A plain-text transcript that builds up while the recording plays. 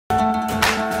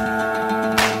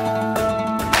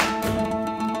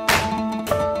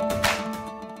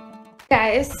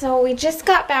So we just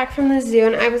got back from the zoo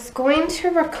and I was going to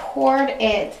record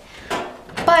it,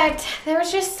 but there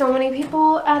was just so many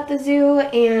people at the zoo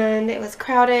and it was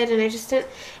crowded and I just didn't,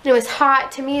 and it was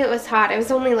hot. To me it was hot. It was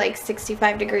only like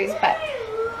 65 degrees, but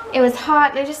it was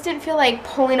hot and I just didn't feel like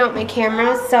pulling out my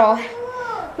camera. So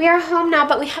we are home now,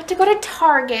 but we have to go to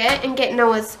Target and get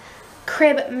Noah's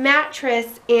crib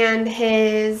mattress and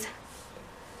his,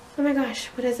 oh my gosh,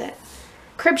 what is it?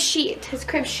 Crib sheet, his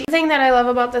crib sheet. The thing that I love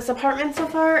about this apartment so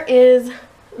far is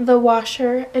the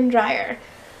washer and dryer.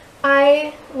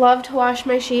 I love to wash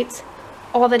my sheets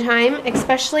all the time,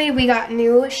 especially we got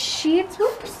new sheets.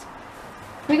 Oops.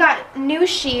 We got new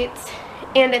sheets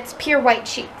and it's pure white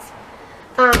sheets.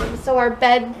 So our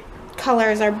bed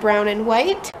colors are brown and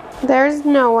white. There's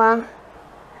Noah.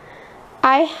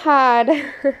 We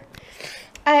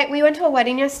went to a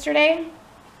wedding yesterday.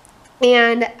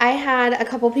 And I had a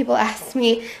couple people ask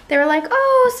me, they were like,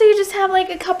 oh, so you just have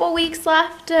like a couple weeks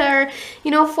left, or,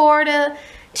 you know,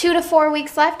 2 to 4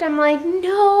 weeks left. I'm like,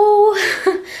 no,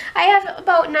 I have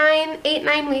about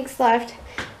 8-9 weeks left.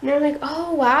 And they're like,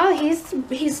 oh, wow, he's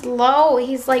low.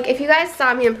 He's like, if you guys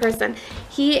saw me in person,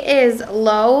 he is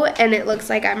low, and it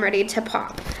looks like I'm ready to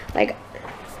pop. Like,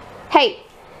 hey,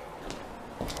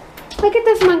 look at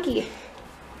this monkey.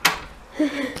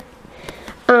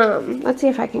 Let's see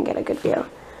if I can get a good view.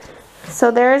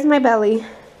 So there's my belly.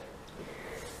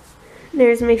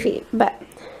 There's my feet, but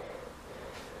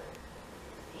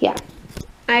yeah.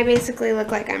 I basically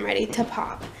look like I'm ready to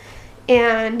pop.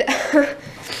 And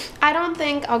I don't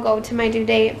think I'll go to my due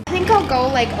date. I think I'll go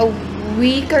like a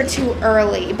week or two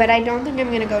early, but I don't think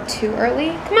I'm gonna go too early.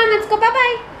 Come on, let's go,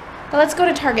 bye-bye. But let's go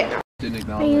to Target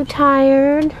now. Are you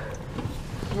tired?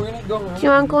 We're gonna go. Do you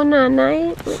want to go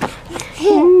night?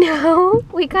 No,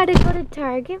 we gotta go to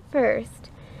Target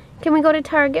first. Can we go to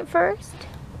Target first?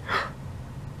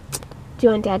 Do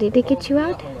you want Daddy to get you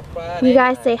out? You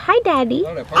guys say hi, Daddy.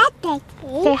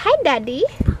 Say hi, Daddy.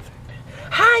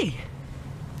 Hi.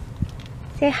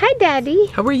 Say hi, Daddy.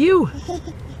 How are you?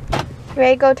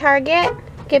 Ready to go Target?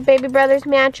 Get baby brother's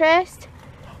mattress.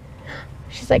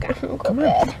 She's like, I want to go to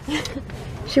bed.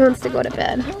 She wants to go to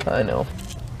bed. I know.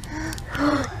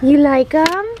 You like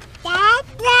them?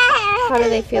 How do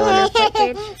they feel in her foot,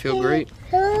 babe? Feel great.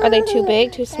 Are they too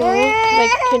big, too small? Like,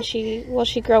 will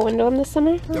she grow into them this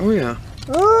summer? Oh yeah.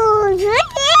 Well, she's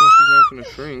not gonna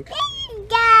shrink.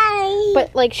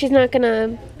 But like, she's not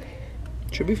gonna.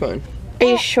 Should be fine. Are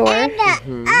you sure?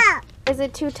 Mm-hmm. Is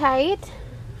it too tight?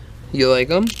 You like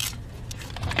them?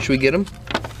 Should we get them?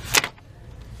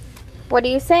 What do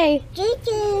you say?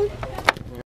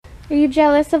 Are you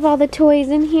jealous of all the toys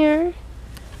in here?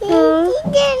 Huh?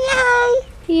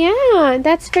 Yeah,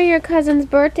 that's for your cousin's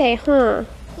birthday, huh?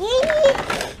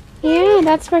 Yeah,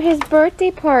 that's for his birthday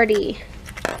party.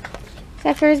 Is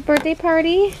that for his birthday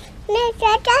party?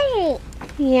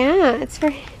 Yeah,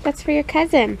 that's for your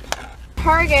cousin.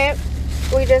 Target,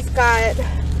 we just got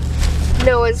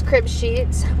Noah's crib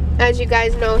sheets. As you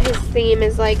guys know, his theme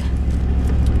is like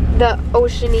the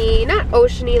oceany, not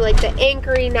oceany, like the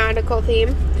anchory nautical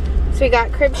theme. So we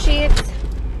got crib sheets.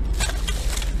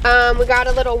 We got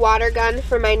a little water gun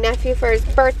for my nephew for his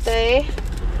birthday.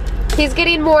 He's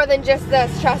getting more than just this,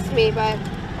 trust me, but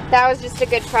that was just a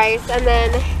good price. And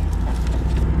then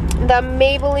the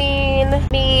Maybelline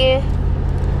Me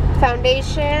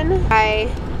foundation,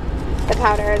 the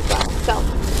powder as well. So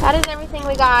that is everything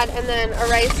we got. And then a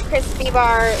Rice Krispie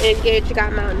bar, and Gage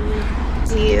got Mountain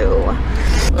Dew.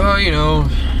 You know,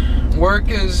 work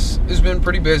has been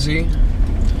pretty busy.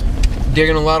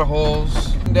 Digging a lot of holes.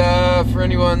 And for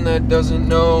anyone that doesn't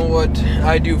know what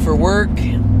I do for work,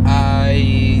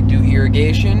 I do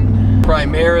irrigation,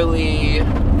 primarily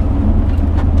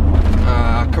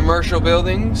commercial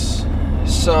buildings,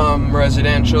 some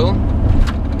residential.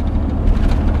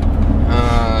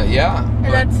 Yeah.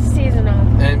 And that's seasonal.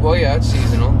 And well, yeah, it's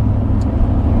seasonal.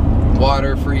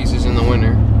 Water freezes in the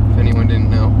winter, if anyone didn't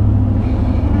know.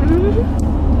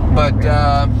 But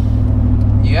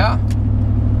yeah.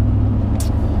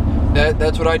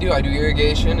 That's what I do. I do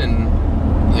irrigation, and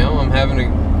you know, I'm having a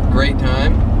great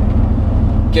time.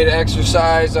 Get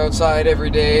exercise outside every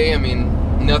day. I mean,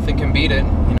 nothing can beat it.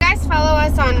 You guys follow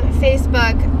us on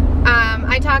Facebook.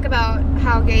 I talk about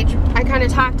how I kind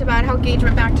of talked about how Gage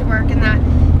went back to work, and that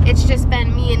it's just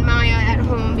been me and Maya at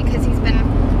home because he's been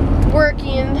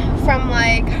working from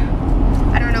like,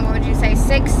 I don't know, what would you say,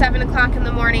 6, 7 o'clock in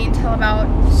the morning till about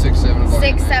 6, 7 o'clock.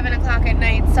 6, 7 o'clock at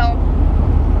night. So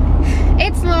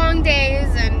it's long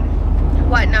days and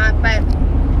whatnot, but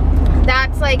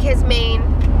that's like his main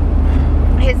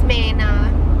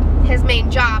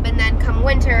job. And then come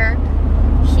winter,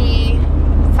 he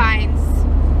finds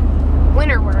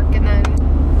winter work.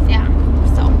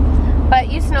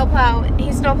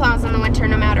 snowplows in the winter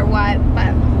no matter what,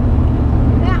 but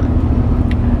yeah.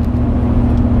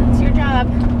 That's your job.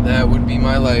 That would be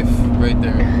my life right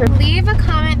there. Leave a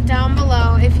comment down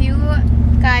below if you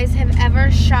guys have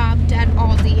ever shopped at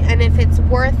Aldi and if it's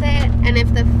worth it and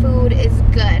if the food is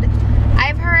good.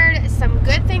 I've heard some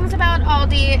good things about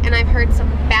Aldi and I've heard some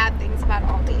bad things about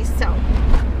Aldi. So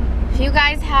if you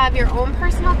guys have your own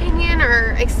personal opinion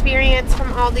or experience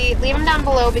from Aldi, leave them down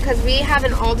below because we have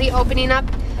an Aldi opening up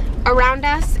around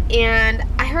us and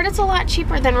I heard it's a lot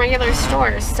cheaper than regular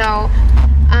stores. So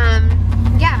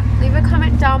yeah, leave a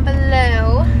comment down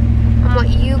below on what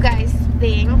you guys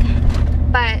think.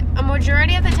 But a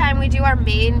majority of the time we do our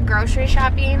main grocery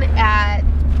shopping at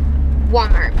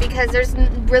Walmart because there's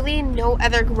really no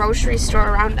other grocery store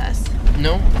around us.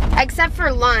 No. Except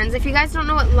for Lund's. If you guys don't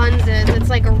know what Lund's is, it's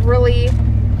like a really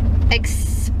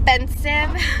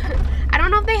expensive. I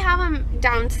don't know if they have them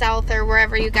down south or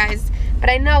wherever you guys, but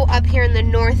I know up here in the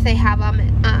north they have them.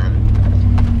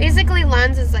 Basically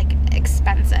Lund's is like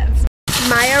expensive.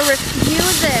 Maya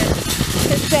refuses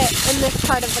to sit in this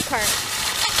part of the cart.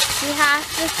 She has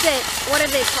to sit, what do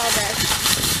they call this?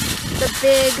 The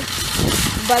big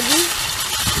buggy?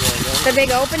 The big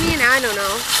opening? I don't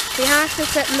know. She has to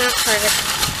sit in that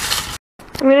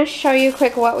cart. I'm going to show you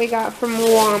quick what we got from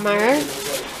Walmart.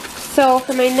 So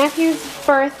for my nephew's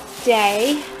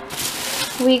birthday,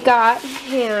 we got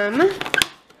him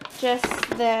just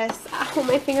this, oh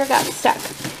my finger got stuck.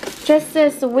 Just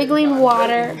this wiggling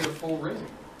water.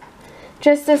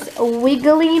 Just this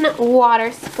wiggling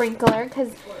water sprinkler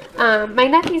because my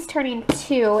nephew's turning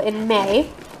 2 in May,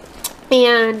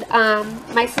 and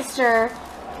my sister,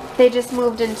 they just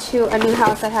moved into a new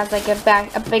house that has like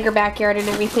a bigger backyard and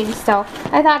everything, so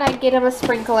I thought I'd get him a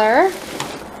sprinkler.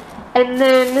 And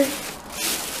then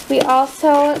we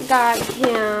also got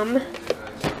him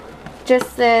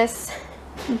just this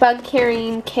bug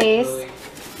carrying case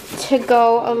to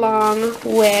go along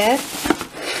with,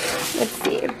 let's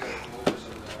see,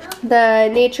 the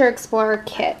Nature Explorer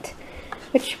kit,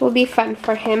 which will be fun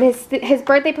for him. His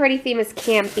birthday party theme is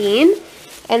camping.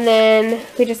 And then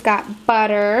we just got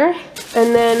butter.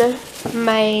 And then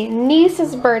my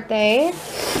niece's birthday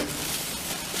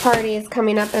party is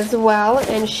coming up as well.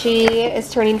 And she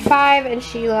is turning 5 and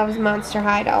she loves Monster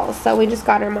High dolls. So we just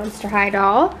got her Monster High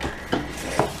doll.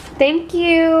 Thank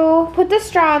you. Put the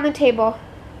straw on the table.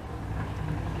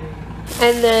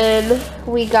 And then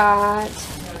we got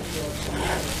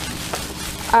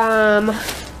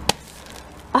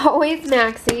always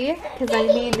Maxi, because I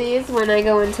need these when I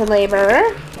go into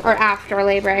labor, or after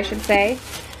labor I should say.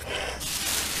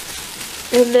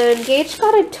 And then Gage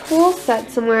got a tool set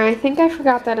somewhere. I think I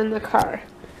forgot that in the car.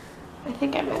 I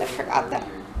think I might have forgot that.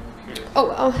 Oh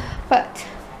well, but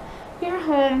we're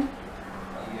home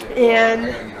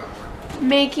and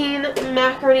making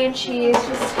macaroni and cheese.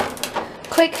 Just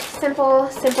quick, simple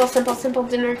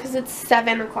dinner because it's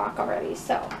 7 o'clock already.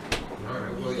 So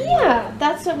yeah,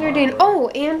 that's what we're doing. Oh,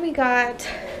 and we got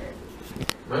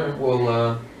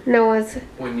Noah's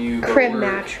crib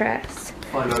mattress.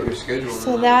 Find out your schedule.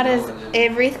 So that is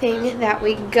everything that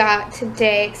we got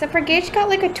today, except for Gage got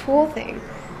like a tool thing,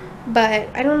 but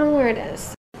I don't know where it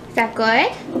is. Is that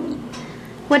good?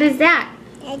 What is that?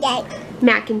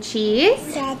 Mac and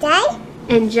cheese.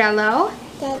 And Jello.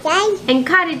 And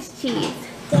cottage cheese.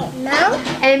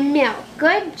 And milk.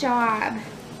 Good job.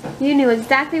 You knew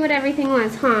exactly what everything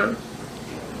was, huh?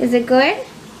 Is it good?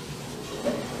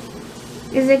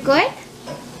 Is it good?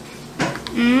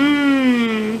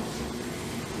 Mmm.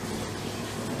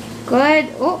 Good.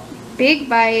 Oh, big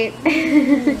bite.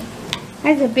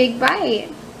 That's a big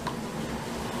bite.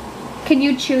 Can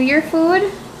you chew your food?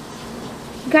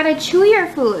 You gotta chew your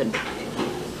food.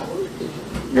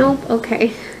 Nope,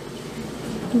 okay.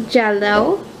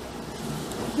 Jello.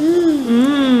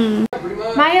 Mmm.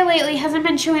 Maya lately hasn't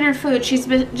been chewing her food. She's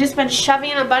just been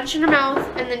shoving a bunch in her mouth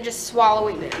and then just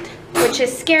swallowing it, which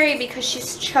is scary because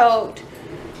she's choked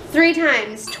 3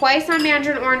 times, twice on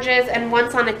mandarin oranges and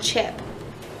once on a chip.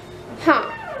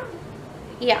 Huh.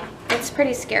 Yeah, it's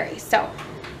pretty scary. So,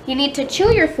 you need to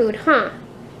chew your food, huh?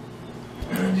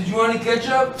 Did you want any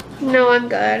ketchup? No, I'm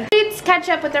good. Who eats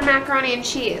ketchup with their macaroni and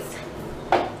cheese?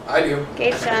 I do.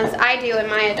 Gage does, I do, and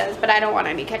Maya does, but I don't want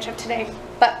any ketchup today.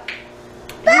 But,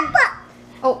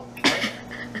 oh,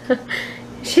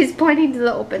 she's pointing to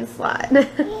the open slot.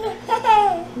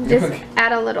 Just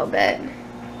add a little bit.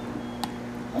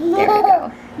 There we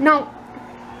go. No.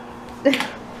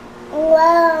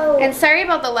 Whoa. And sorry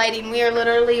about the lighting. We are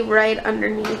literally right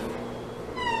underneath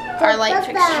our light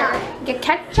fixture. Get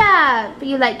ketchup.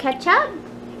 You like ketchup?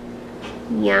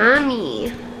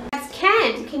 Yummy. That's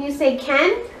Ken. Can you say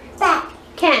Ken?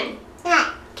 Ken.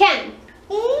 Ken.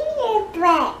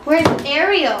 Where's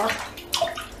Ariel?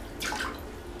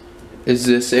 Is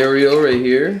this Ariel right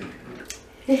here?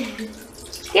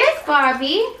 There's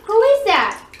Barbie. Who is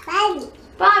that?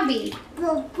 Bobby.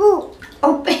 Boo.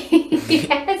 Oh,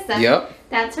 yes. Yep.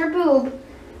 That's her boob.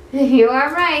 You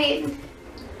are right.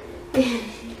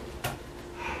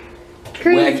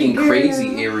 Wacky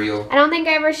crazy Ariel. I don't think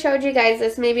I ever showed you guys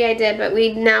this. Maybe I did, but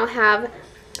we now have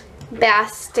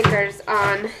bass stickers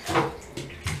on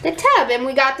the tub, and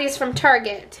we got these from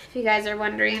Target, if you guys are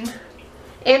wondering.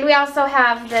 And we also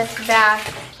have this bass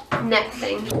neck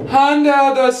thing.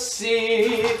 Under the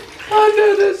sea,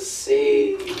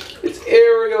 it's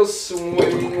Ariel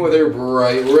swimming with her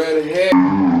bright red hair.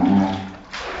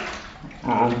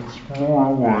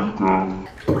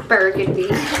 Burgundy.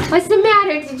 What's the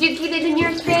matter? Did you get it in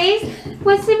your face?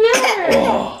 What's the matter?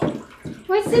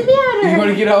 What's the matter? You want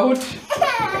to get out?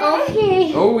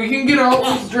 Okay. Oh, we can get out.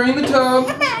 Let's drain the tub.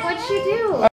 What'd you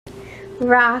do?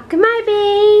 Rock my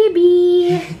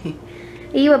baby.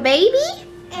 Are you a baby?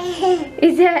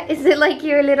 Is it like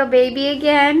you're a little baby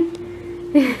again?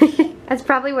 That's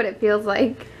probably what it feels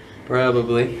like.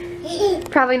 Probably.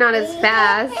 Probably not as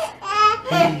fast.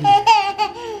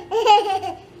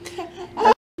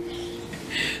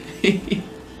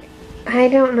 I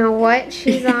don't know what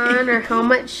she's on or how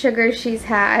much sugar she's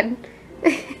had.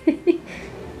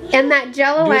 And that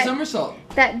Jell-O Do a somersault.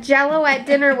 That Jell-O at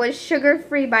dinner was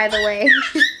sugar-free, by the way.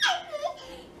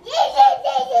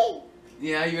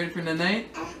 Yeah, you ready for the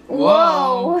night?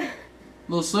 Whoa. A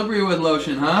little slippery with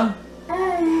lotion, huh?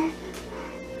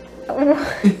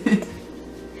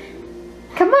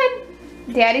 Come on.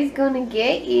 Daddy's gonna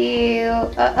get you.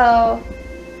 Uh-oh.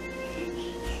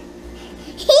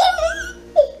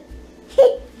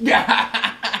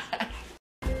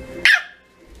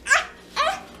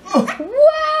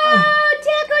 Whoa!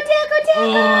 Tackle!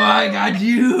 Oh, I got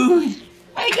you.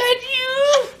 I got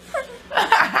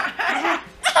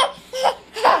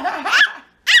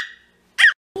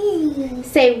you.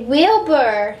 Say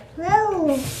Wilbur.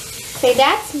 Say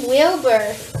that's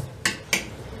Wilbur.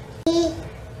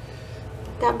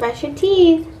 Gotta brush your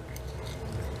teeth.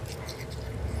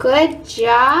 Good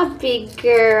job, big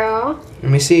girl.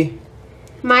 Let me see.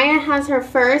 Myah has her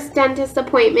first dentist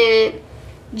appointment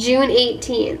June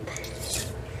 18th.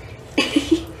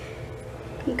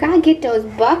 You gotta get those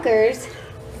buckers.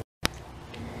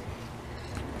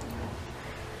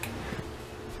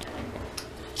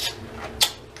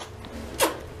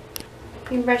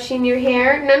 You brushing your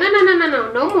hair? No,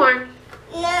 no more.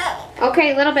 No.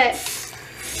 Okay, a little bit.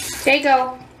 There you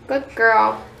go. Good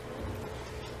girl.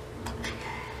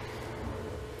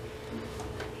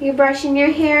 You brushing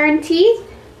your hair and teeth?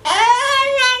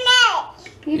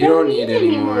 You don't need it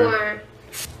anymore.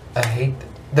 I hate that.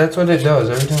 That's what it does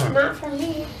every time. Not for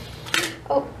me.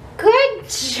 Oh, good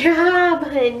job,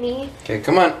 honey. Okay,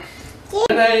 come on.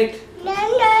 Good night.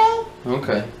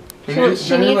 Okay.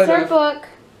 She needs her book.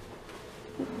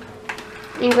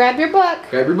 And grab your book.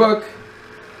 Grab your book.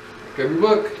 Grab your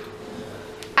book.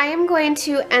 I am going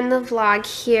to end the vlog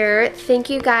here. Thank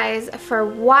you guys for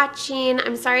watching.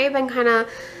 I'm sorry I've been kind of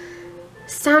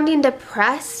sounding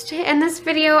depressed in this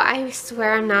video. I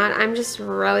swear I'm not. I'm just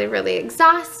really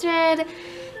exhausted,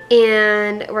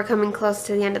 and we're coming close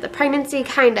to the end of the pregnancy,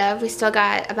 kind of. We still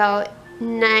got about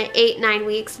 8-9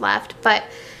 weeks left, but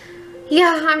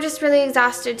yeah, I'm just really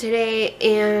exhausted today,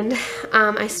 and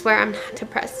I swear I'm not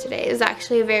depressed today. It was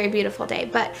actually a very beautiful day,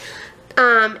 but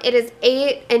it is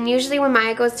 8, and usually when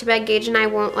Myah goes to bed, Gage and I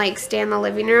won't like stay in the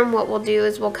living room. What we'll do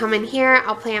is we'll come in here,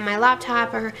 I'll play on my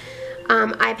laptop or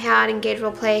iPad, and Gage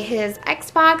will play his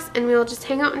Xbox, and we will just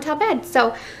hang out until bed.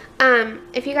 So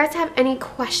if you guys have any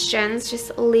questions,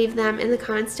 just leave them in the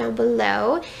comments down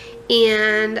below,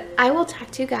 and I will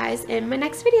talk to you guys in my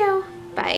next video.